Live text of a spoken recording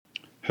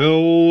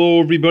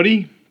Hello,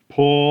 everybody.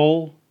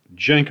 Paul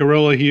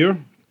Jancarella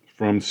here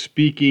from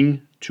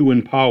Speaking to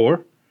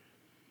Empower.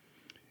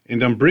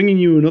 And I'm bringing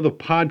you another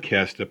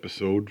podcast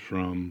episode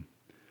from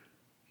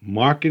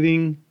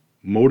Marketing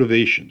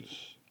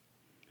Motivations.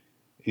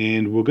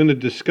 And we're going to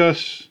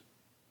discuss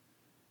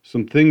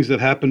some things that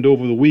happened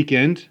over the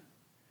weekend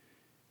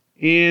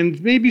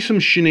and maybe some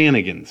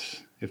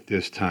shenanigans if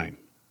there's time.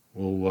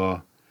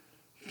 We'll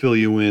fill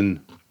you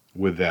in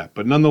with that.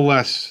 But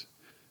nonetheless,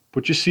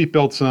 put your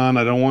seatbelts on.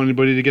 I don't want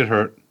anybody to get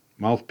hurt.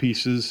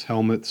 Mouthpieces,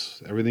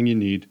 helmets, everything you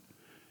need.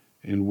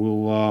 And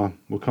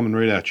we're coming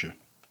right at you.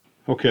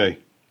 Okay.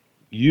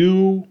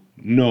 You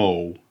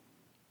know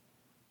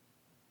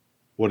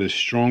what is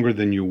stronger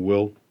than your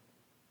will?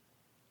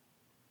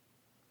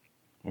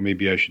 Or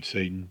maybe I should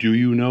say, do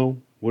you know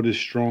what is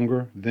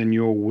stronger than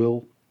your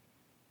will?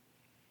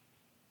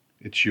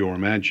 It's your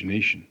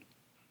imagination.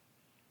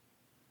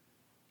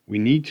 We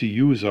need to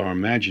use our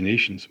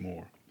imaginations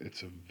more.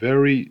 It's a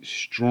very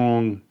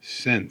strong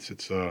sense.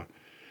 I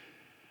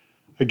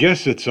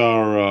guess it's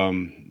our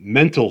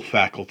mental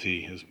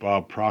faculty, as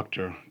Bob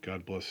Proctor,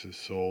 God bless his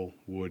soul,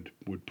 would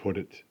put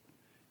it.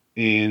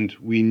 And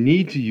we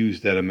need to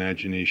use that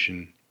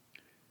imagination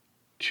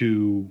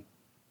to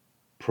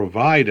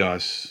provide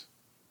us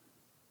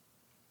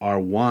our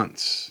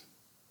wants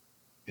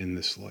in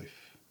this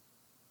life.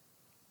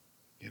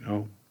 You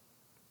know,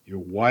 your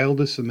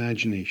wildest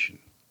imagination.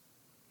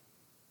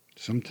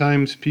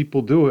 Sometimes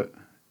people do it,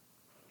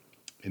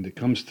 and it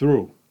comes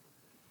through.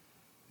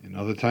 And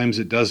other times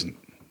it doesn't.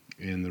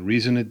 And the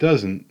reason it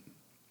doesn't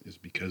is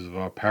because of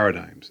our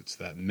paradigms. It's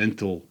that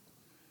mental,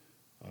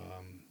 I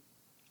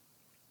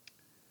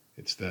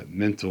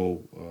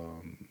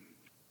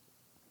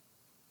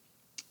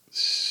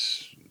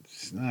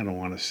don't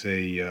want to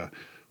say,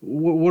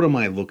 what am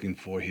I looking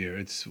for here?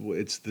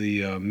 It's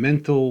the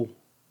mental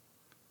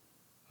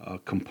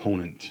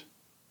component,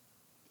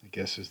 I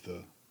guess is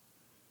the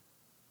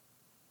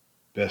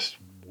best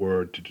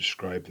word to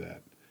describe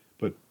that.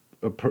 But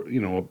a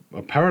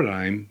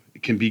paradigm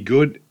can be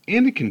good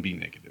and it can be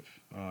negative.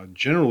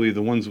 Generally,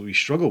 the ones that we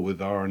struggle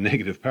with are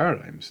negative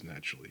paradigms.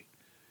 Naturally,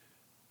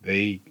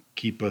 they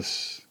keep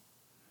us,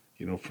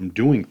 from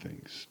doing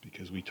things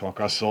because we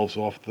talk ourselves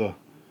off the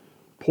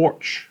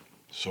porch,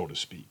 so to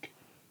speak.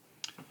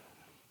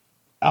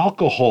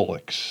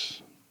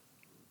 Alcoholics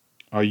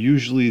are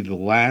usually the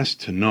last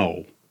to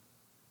know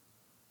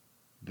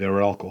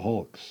they're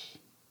alcoholics.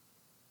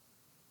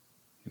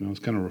 I was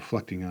kind of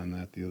reflecting on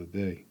that the other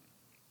day.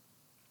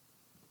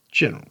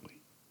 Generally.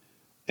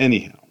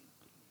 Anyhow,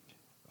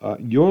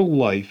 your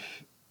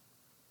life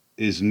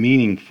is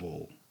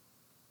meaningful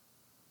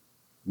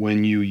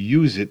when you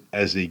use it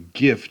as a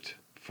gift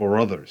for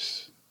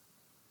others.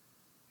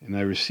 And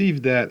I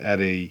received that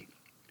at a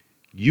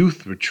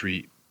youth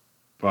retreat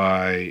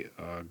by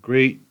a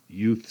great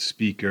youth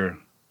speaker,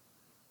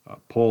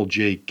 Paul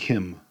J.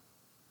 Kim.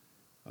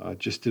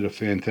 Just did a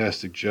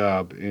fantastic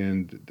job.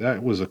 And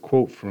that was a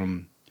quote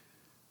from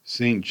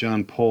St.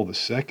 John Paul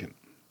II.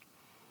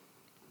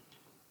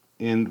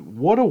 And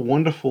what a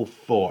wonderful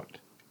thought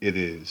it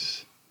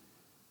is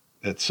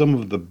that some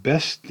of the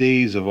best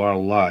days of our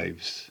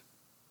lives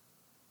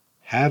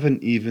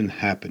haven't even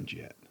happened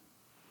yet.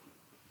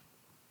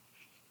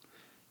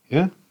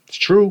 Yeah, it's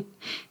true,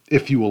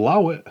 if you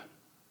allow it.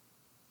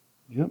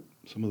 Yep,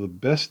 some of the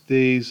best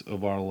days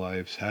of our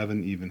lives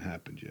haven't even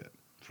happened yet,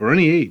 for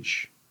any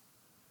age.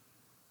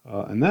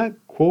 And that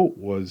quote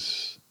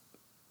was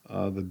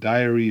the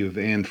diary of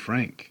Anne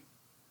Frank.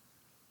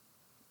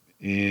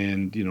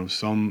 And,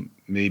 some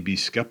may be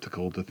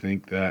skeptical to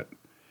think that,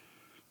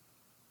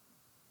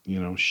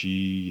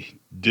 she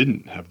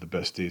didn't have the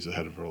best days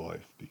ahead of her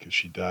life because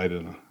she died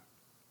in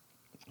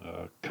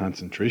a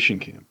concentration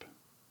camp.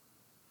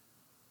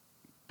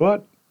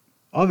 But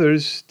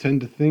others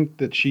tend to think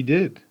that she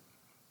did,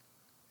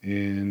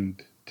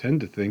 and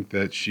tend to think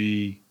that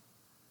she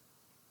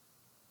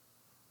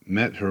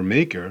met her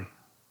maker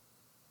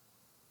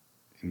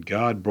and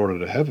God brought her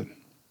to heaven.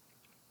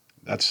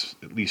 That's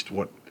at least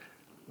what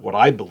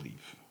I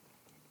believe.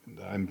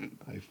 And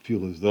I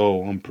feel as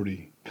though I'm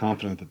pretty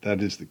confident that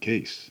that is the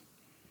case.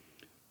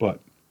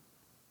 But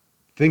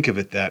think of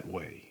it that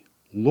way.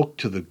 Look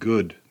to the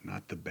good,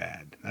 not the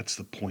bad. That's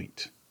the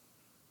point.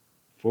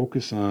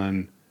 Focus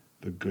on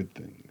the good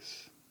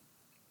things.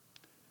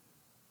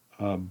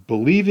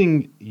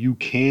 Believing you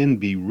can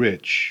be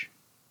rich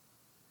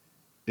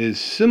is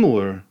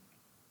similar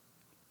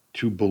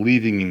to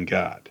believing in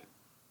God.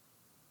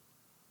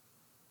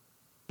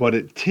 But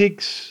it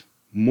takes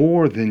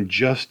more than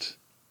just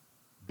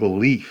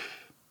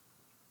belief.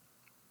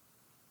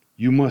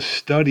 You must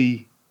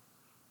study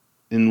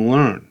and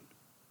learn,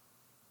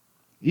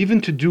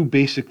 even to do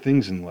basic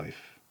things in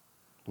life,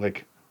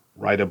 like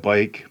ride a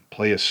bike,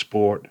 play a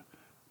sport,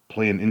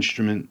 play an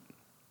instrument.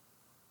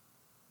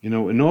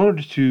 In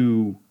order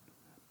to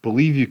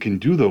believe you can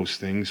do those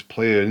things,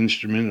 play an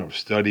instrument or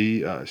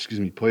play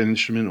an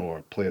instrument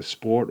or play a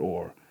sport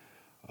or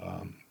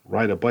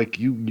ride a bike,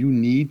 you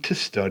need to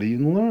study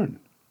and learn.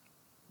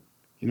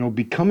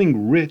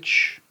 Becoming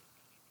rich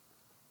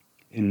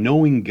and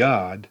knowing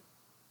God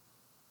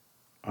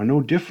are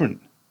no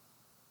different.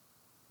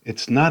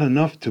 It's not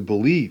enough to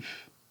believe.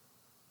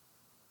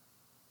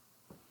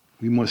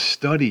 We must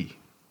study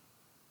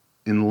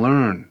and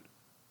learn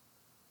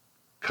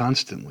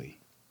constantly.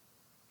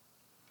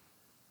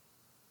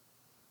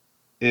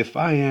 If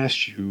I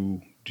asked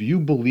you, do you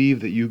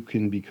believe that you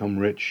can become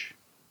rich?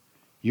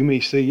 You may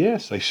say,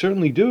 yes, I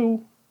certainly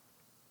do.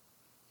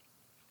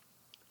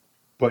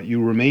 But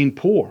you remain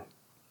poor.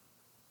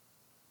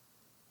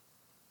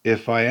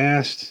 If I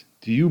asked,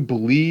 do you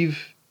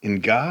believe in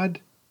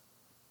God?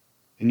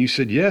 And you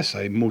said, yes,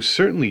 I most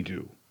certainly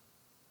do.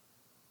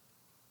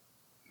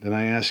 Then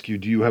I ask you,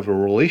 do you have a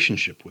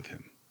relationship with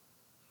him?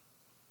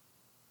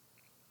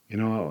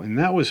 And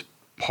that was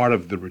part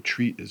of the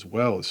retreat as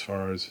well, as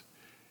far as,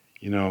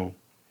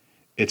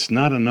 it's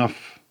not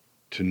enough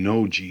to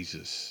know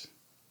Jesus.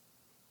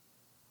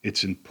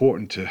 It's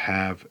important to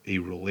have a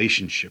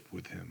relationship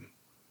with him,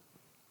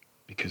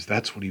 because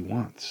that's what he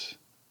wants.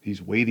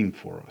 He's waiting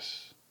for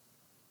us.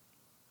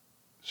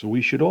 So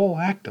we should all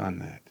act on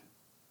that.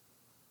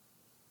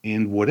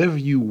 And whatever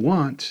you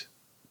want,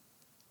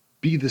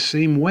 be the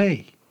same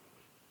way.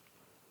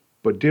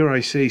 But dare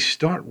I say,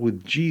 start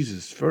with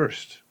Jesus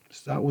first.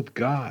 Start with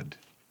God.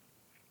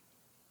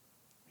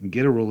 And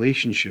get a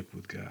relationship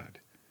with God.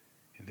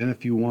 And then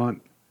if you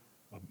want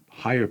a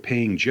higher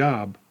paying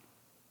job,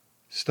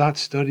 start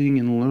studying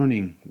and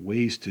learning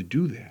ways to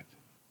do that.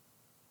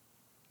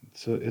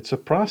 It's a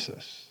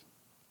process.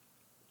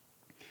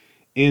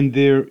 And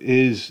there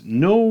is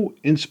no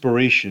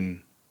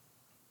inspiration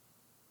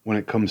when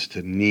it comes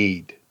to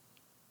need.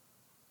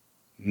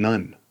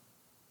 None.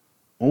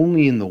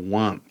 Only in the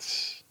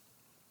wants.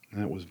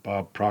 And that was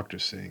Bob Proctor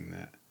saying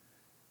that.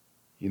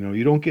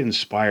 You don't get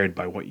inspired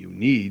by what you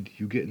need.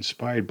 You get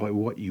inspired by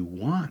what you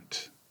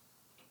want.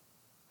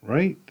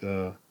 Right?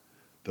 The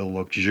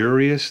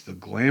luxurious, the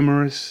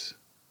glamorous,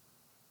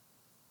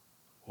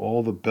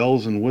 all the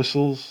bells and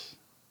whistles.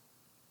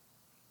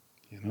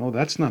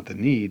 That's not the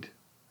need.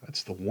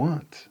 That's the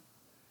want.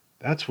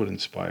 That's what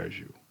inspires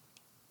you.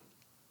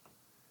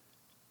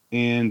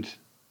 And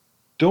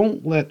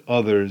don't let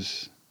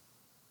others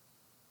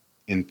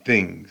and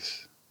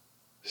things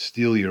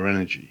steal your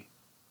energy.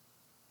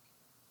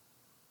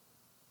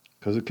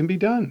 Because it can be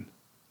done.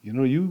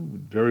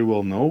 You very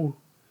well know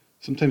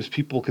sometimes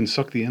people can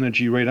suck the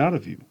energy right out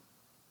of you.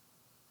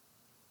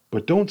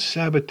 But don't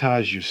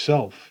sabotage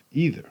yourself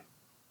either.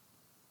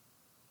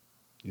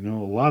 A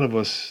lot of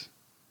us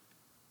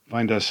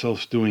find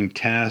ourselves doing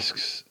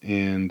tasks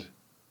and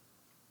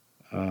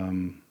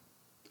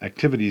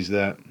activities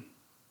that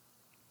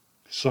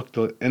suck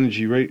the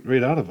energy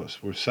right out of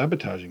us. We're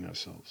sabotaging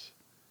ourselves.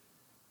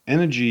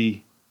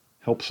 Energy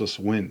helps us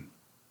win.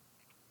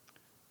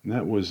 And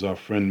that was our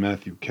friend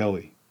Matthew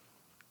Kelly.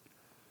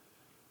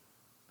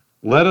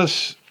 Let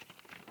us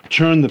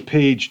turn the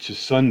page to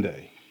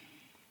Sunday.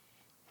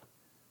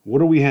 What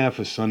do we have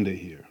for Sunday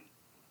here?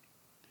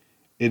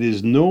 It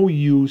is no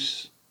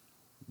use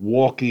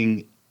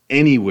walking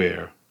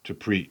anywhere to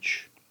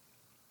preach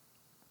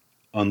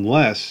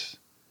unless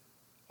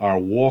our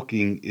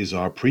walking is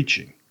our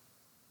preaching.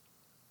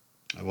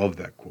 I love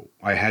that quote.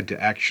 I had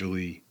to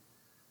actually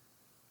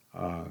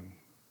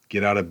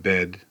get out of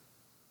bed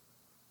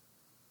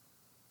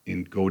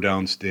and go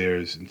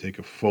downstairs and take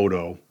a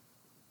photo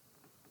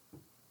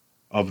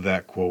of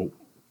that quote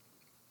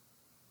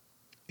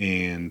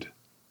and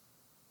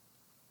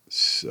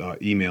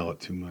email it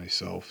to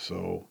myself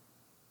so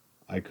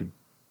I could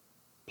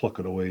pluck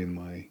it away in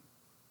my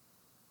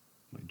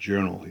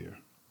journal here.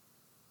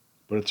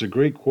 But it's a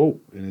great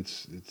quote, and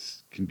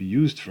it's can be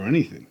used for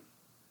anything.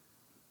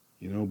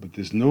 But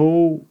there's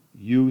no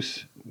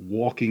use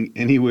walking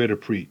anywhere to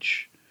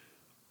preach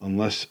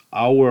unless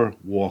our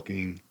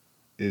walking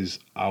is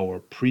our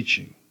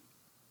preaching.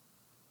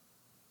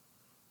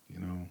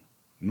 No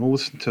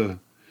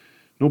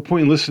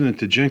point in listening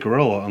to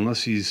Jancarella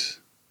unless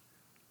he's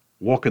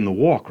walking the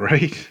walk,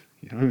 right?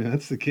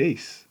 That's the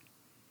case.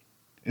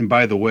 And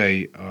by the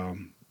way,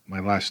 my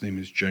last name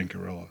is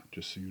Jancarella,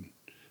 just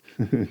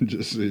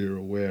so you're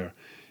aware.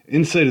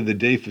 Insight of the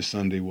day for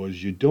Sunday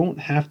was you don't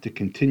have to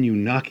continue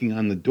knocking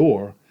on the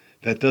door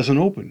that doesn't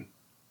open.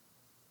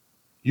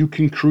 You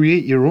can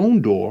create your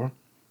own door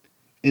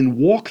and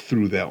walk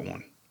through that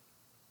one.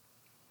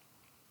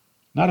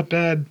 Not a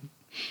bad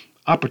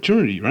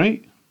opportunity,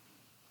 right?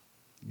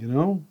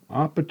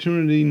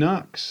 Opportunity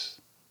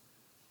knocks.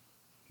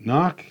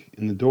 Knock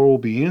and the door will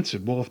be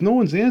answered. Well, if no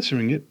one's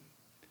answering it,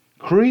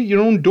 create your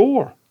own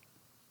door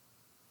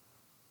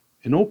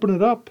and open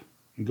it up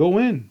and go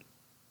in.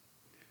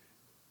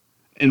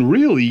 And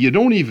really, you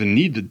don't even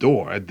need the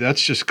door.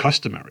 That's just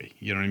customary.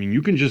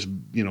 You can just,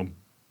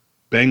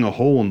 bang a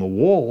hole in the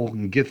wall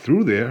and get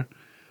through there.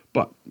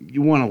 But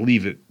you want to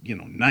leave it,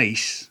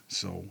 nice.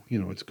 So,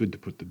 it's good to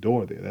put the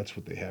door there. That's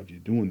what they have you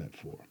doing that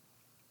for.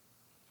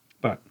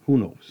 But who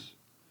knows?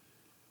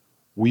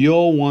 We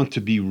all want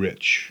to be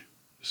rich.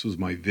 This was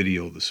my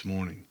video this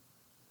morning.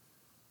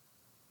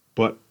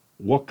 But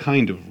what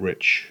kind of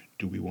rich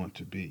do we want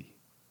to be?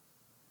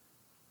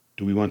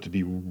 Do we want to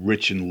be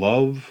rich in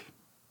love,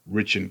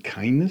 rich in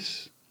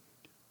kindness,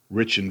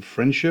 rich in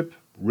friendship,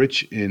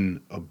 rich in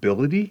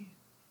ability,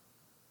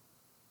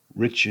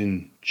 rich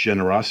in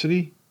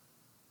generosity?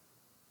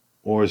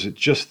 Or is it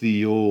just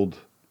the old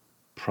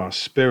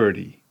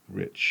prosperity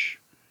rich,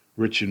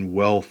 rich in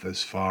wealth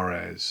as far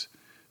as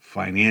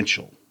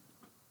financial?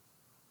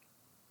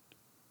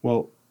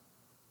 Well,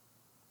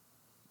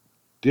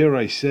 dare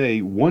I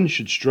say, one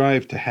should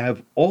strive to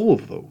have all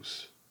of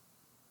those.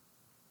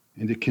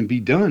 And it can be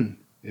done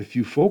if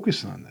you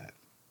focus on that.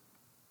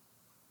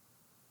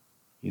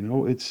 You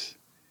know, it's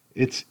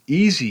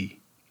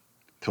easy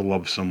to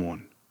love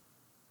someone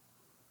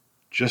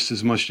just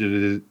as much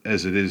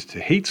as it is to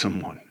hate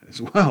someone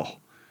as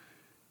well.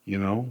 You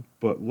know,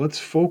 but let's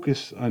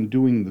focus on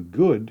doing the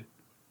good,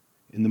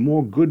 and the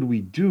more good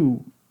we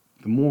do,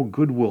 the more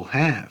good we'll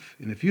have.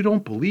 And if you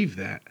don't believe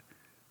that,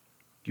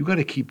 you got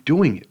to keep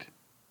doing it,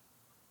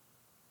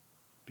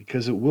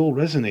 because it will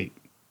resonate.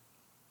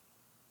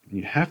 And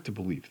you have to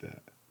believe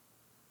that.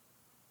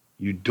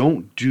 You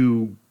don't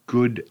do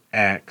good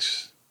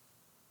acts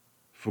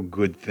for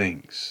good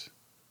things.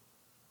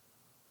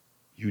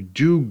 You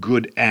do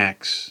good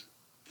acts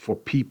for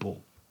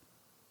people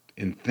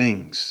and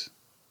things,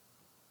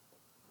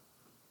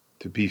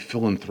 to be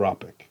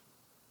philanthropic.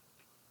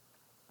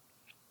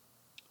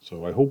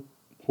 So I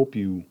hope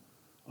you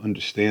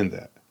understand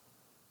that.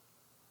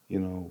 You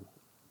know,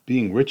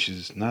 being rich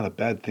is not a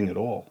bad thing at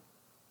all.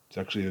 It's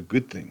actually a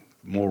good thing.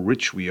 The more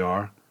rich we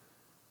are,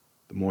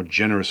 the more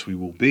generous we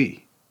will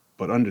be.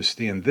 But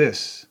understand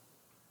this: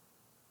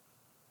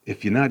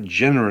 if you're not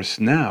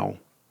generous now,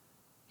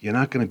 you're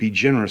not going to be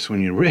generous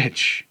when you're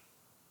rich.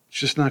 It's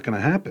just not going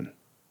to happen.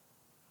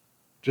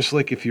 Just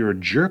like if you're a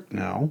jerk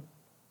now,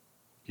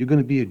 you're going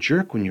to be a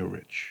jerk when you're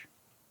rich.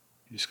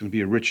 You're just going to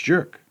be a rich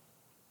jerk.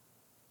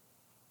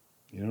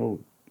 You know,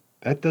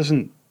 that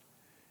doesn't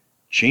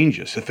change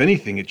us. If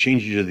anything, it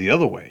changes you the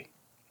other way.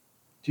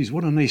 Geez,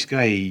 what a nice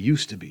guy he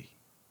used to be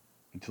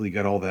until he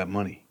got all that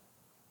money.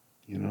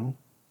 You know?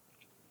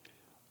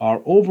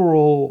 Our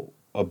overall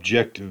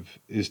objective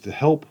is to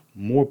help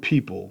more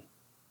people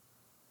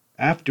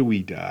after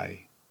we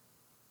die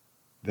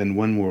than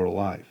when we're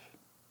alive.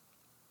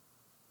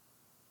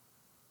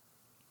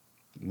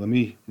 Let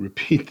me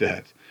repeat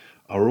that.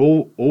 Our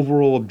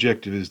overall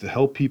objective is to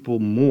help people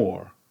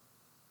more,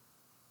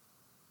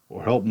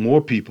 or help more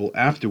people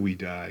after we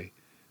die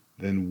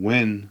than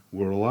when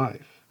we're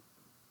alive.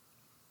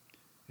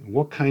 And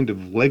what kind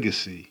of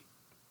legacy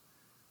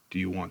do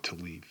you want to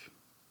leave?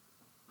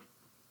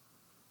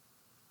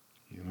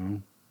 You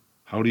know,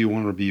 how do you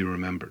want to be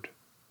remembered?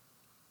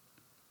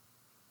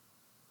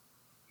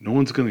 No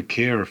one's going to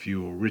care if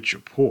you were rich or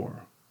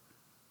poor.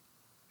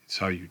 It's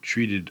how you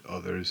treated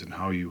others and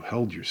how you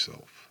held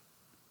yourself.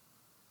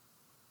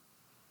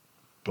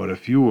 But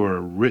if you were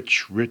a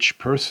rich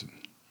person,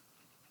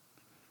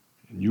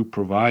 and you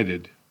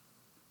provided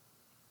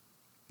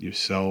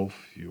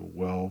yourself, your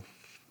wealth,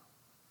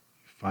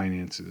 your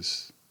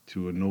finances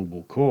to a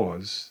noble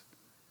cause,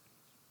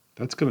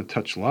 that's going to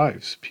touch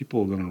lives.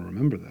 People are going to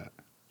remember that.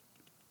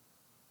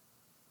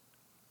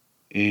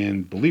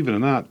 And believe it or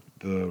not,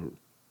 the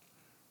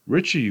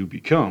richer you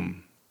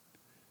become,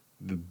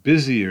 the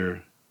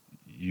busier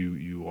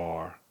you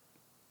are,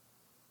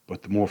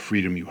 but the more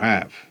freedom you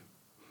have.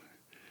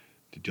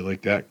 Did you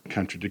like that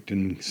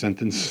contradicting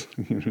sentence?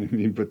 You know what I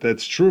mean? But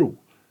that's true.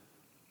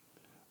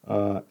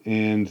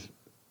 And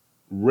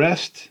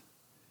rest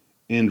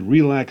and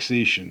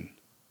relaxation,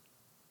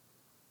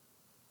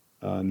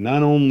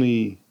 not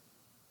only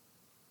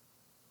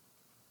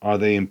are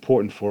they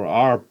important for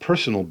our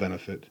personal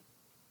benefit,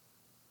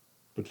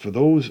 but for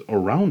those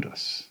around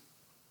us.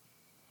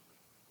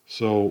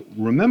 So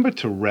remember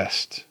to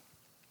rest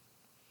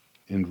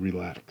and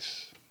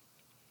relax.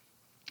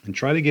 And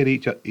try to get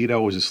 8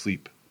 hours of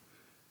sleep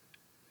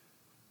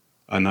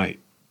a night.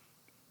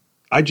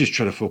 I just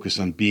try to focus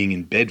on being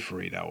in bed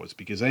for 8 hours,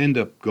 because I end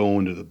up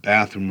going to the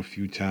bathroom a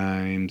few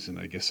times, and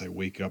I guess I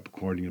wake up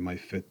according to my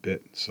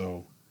Fitbit.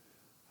 So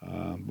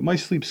but my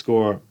sleep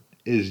score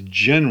is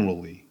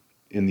generally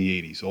in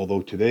the 80s,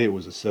 although today it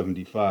was a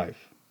 75.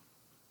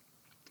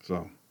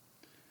 So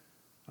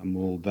I'm a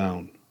little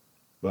down,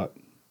 but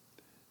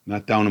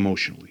not down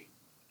emotionally.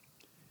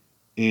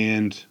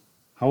 And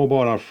how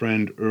about our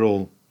friend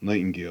Earl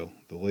Nightingale,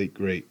 the late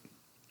great?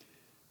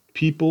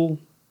 People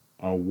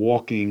are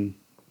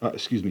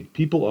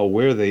people are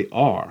where they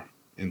are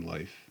in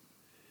life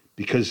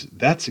because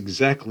that's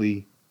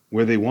exactly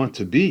where they want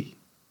to be,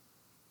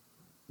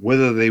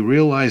 whether they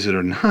realize it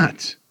or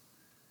not.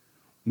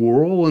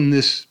 We're all in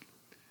this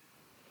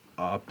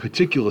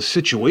particular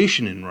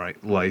situation in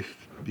life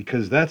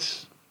because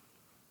that's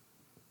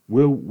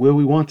where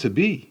we want to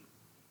be.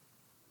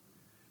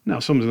 Now,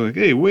 someone's like,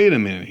 hey, wait a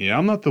minute here.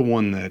 I'm not the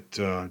one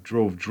that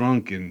drove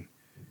drunk and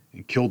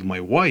killed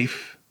my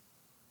wife.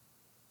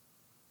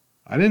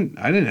 I didn't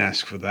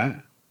ask for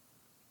that.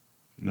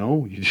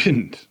 No, you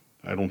didn't.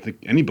 I don't think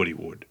anybody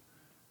would.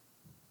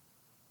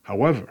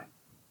 However,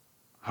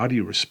 how do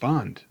you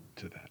respond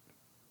to that?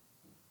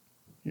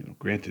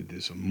 Granted,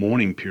 there's a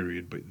mourning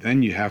period, but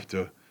then you have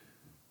to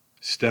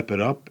step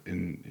it up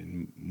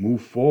and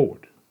move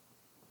forward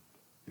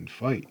and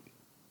fight.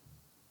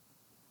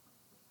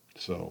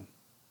 So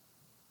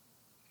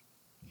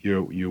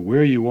you're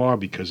where you are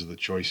because of the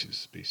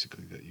choices,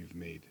 basically, that you've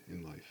made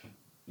in life.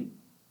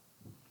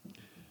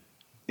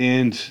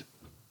 And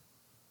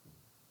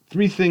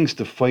 3 things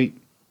to fight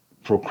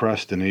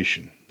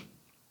procrastination.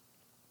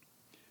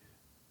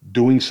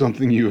 Doing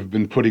something you have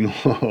been putting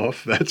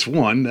off. That's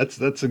one.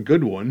 That's a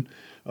good one.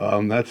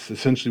 That's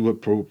essentially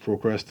what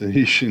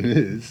procrastination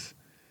is.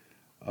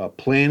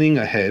 Planning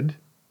ahead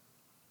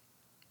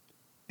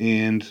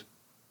and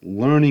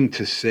learning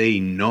to say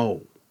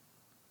no.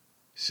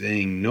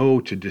 Saying no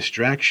to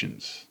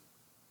distractions.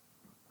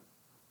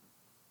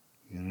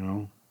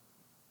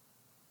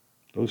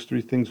 Those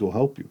 3 things will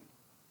help you.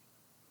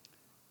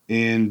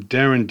 And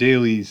Darren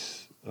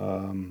Daly's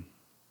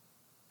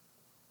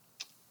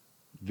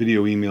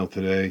video email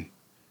today,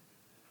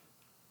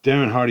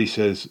 Darren Hardy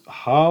says,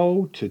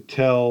 how to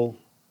tell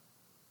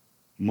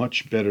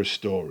much better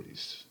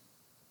stories.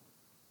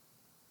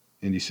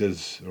 And he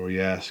says, or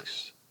he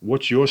asks,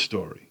 what's your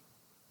story?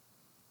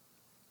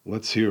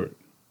 Let's hear it.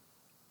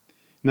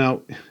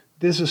 Now,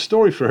 there's a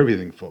story for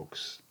everything,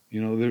 folks.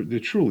 There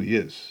truly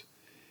is.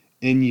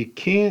 And you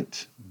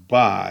can't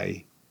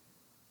buy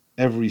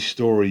every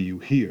story you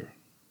hear.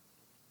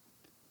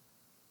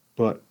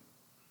 But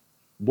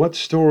what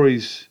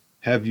stories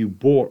have you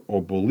bought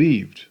or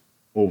believed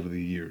over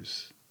the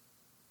years?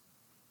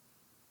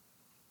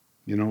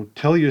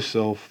 Tell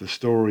yourself the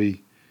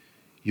story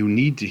you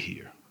need to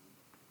hear.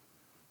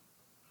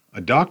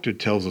 A doctor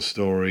tells a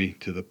story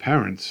to the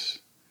parents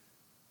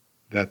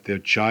that their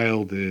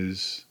child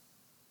is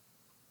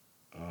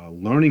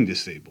learning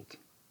disabled,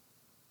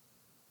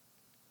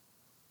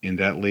 and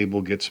that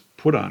label gets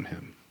put on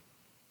him.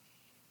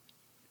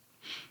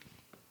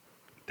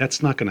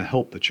 That's not going to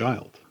help the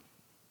child.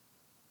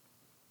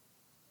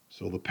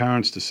 So the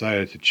parents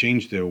decided to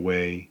change their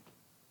way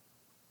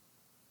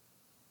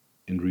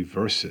and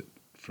reverse it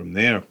from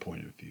their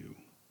point of view,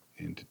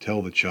 and to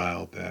tell the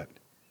child that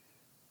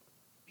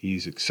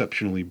he's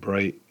exceptionally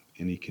bright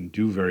and he can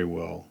do very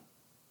well,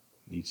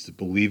 needs to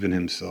believe in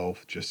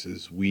himself just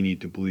as we need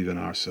to believe in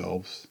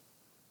ourselves,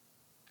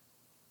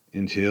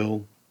 and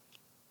he'll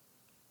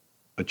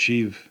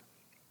achieve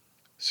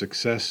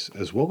success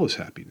as well as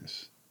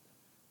happiness.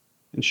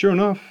 And sure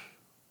enough,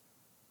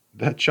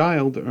 that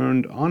child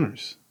earned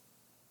honors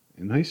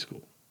in high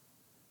school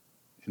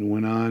and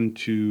went on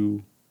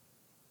to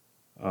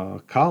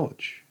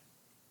college.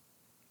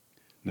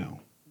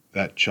 Now,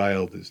 that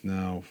child is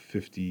now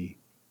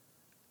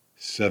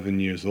 57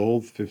 years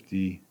old,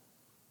 58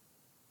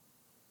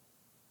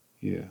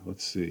 years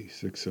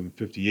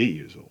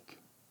old.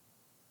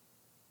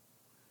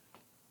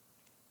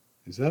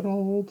 Is that all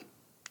old?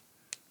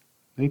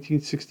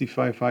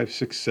 1965, 5,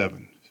 6,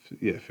 7.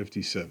 Yeah,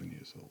 57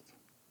 years old.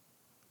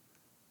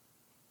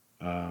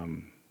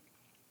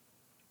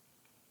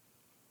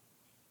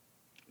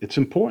 It's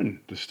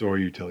important, the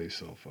story you tell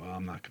yourself.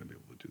 I'm not going to be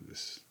able to do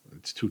this.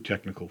 It's too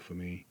technical for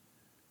me.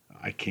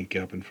 I can't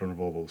get up in front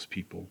of all those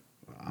people.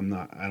 I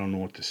don't know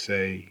what to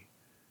say.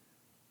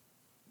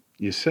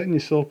 You're setting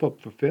yourself up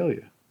for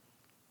failure.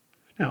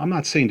 Now, I'm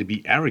not saying to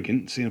be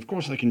arrogant, saying, of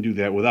course I can do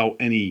that without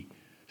any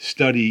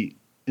study,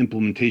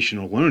 implementation,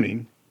 or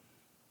learning.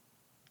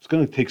 It's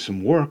going to take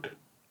some work,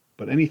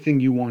 but anything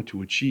you want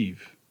to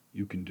achieve,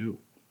 you can do.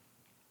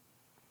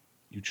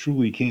 You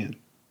truly can.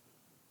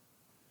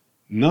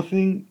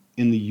 Nothing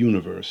in the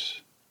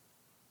universe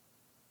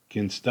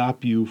can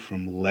stop you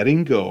from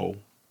letting go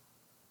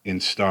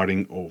and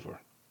starting over.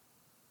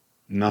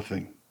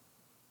 Nothing.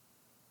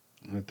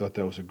 I thought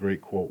that was a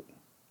great quote.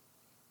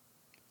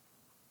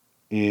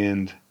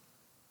 And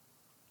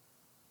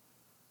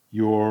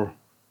your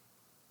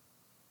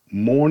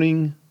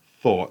morning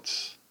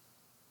thoughts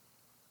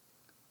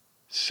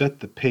set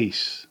the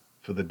pace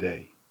for the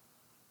day.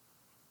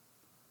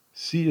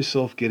 See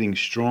yourself getting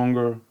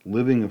stronger,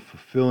 living a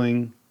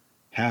fulfilling,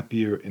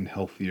 happier, and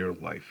healthier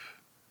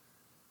life.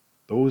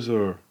 Those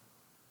are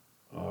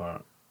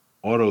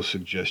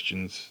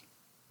auto-suggestions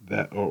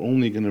that are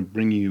only going to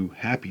bring you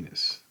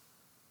happiness,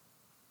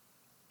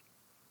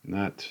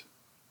 not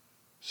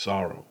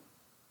sorrow.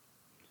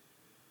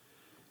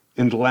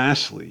 And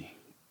lastly,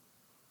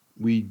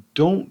 we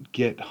don't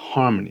get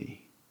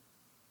harmony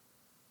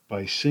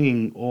by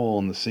singing all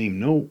on the same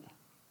note.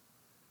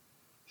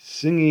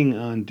 Singing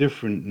on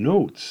different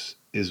notes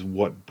is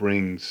what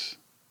brings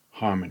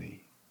harmony.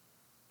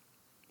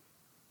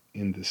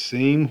 And the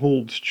same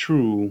holds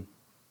true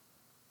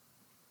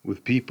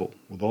with people,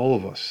 with all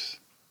of us.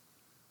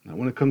 Not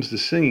when it comes to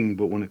singing,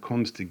 but when it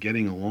comes to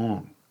getting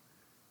along.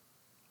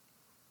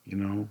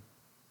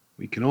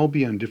 We can all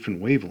be on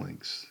different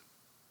wavelengths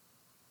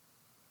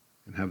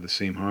and have the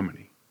same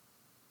harmony.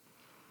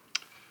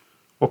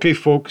 Okay,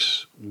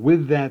 folks,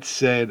 with that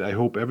said, I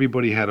hope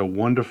everybody had a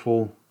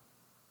wonderful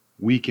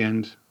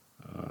weekend.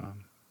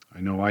 I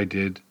know I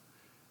did.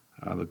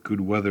 The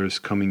good weather is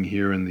coming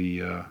here in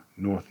the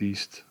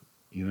Northeast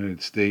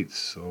United States,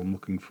 so I'm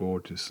looking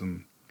forward to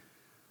some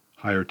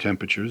higher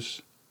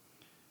temperatures.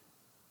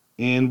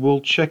 And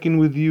we'll check in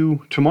with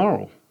you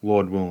tomorrow,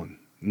 Lord willing.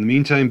 In the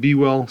meantime, be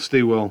well,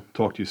 stay well,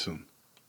 talk to you soon.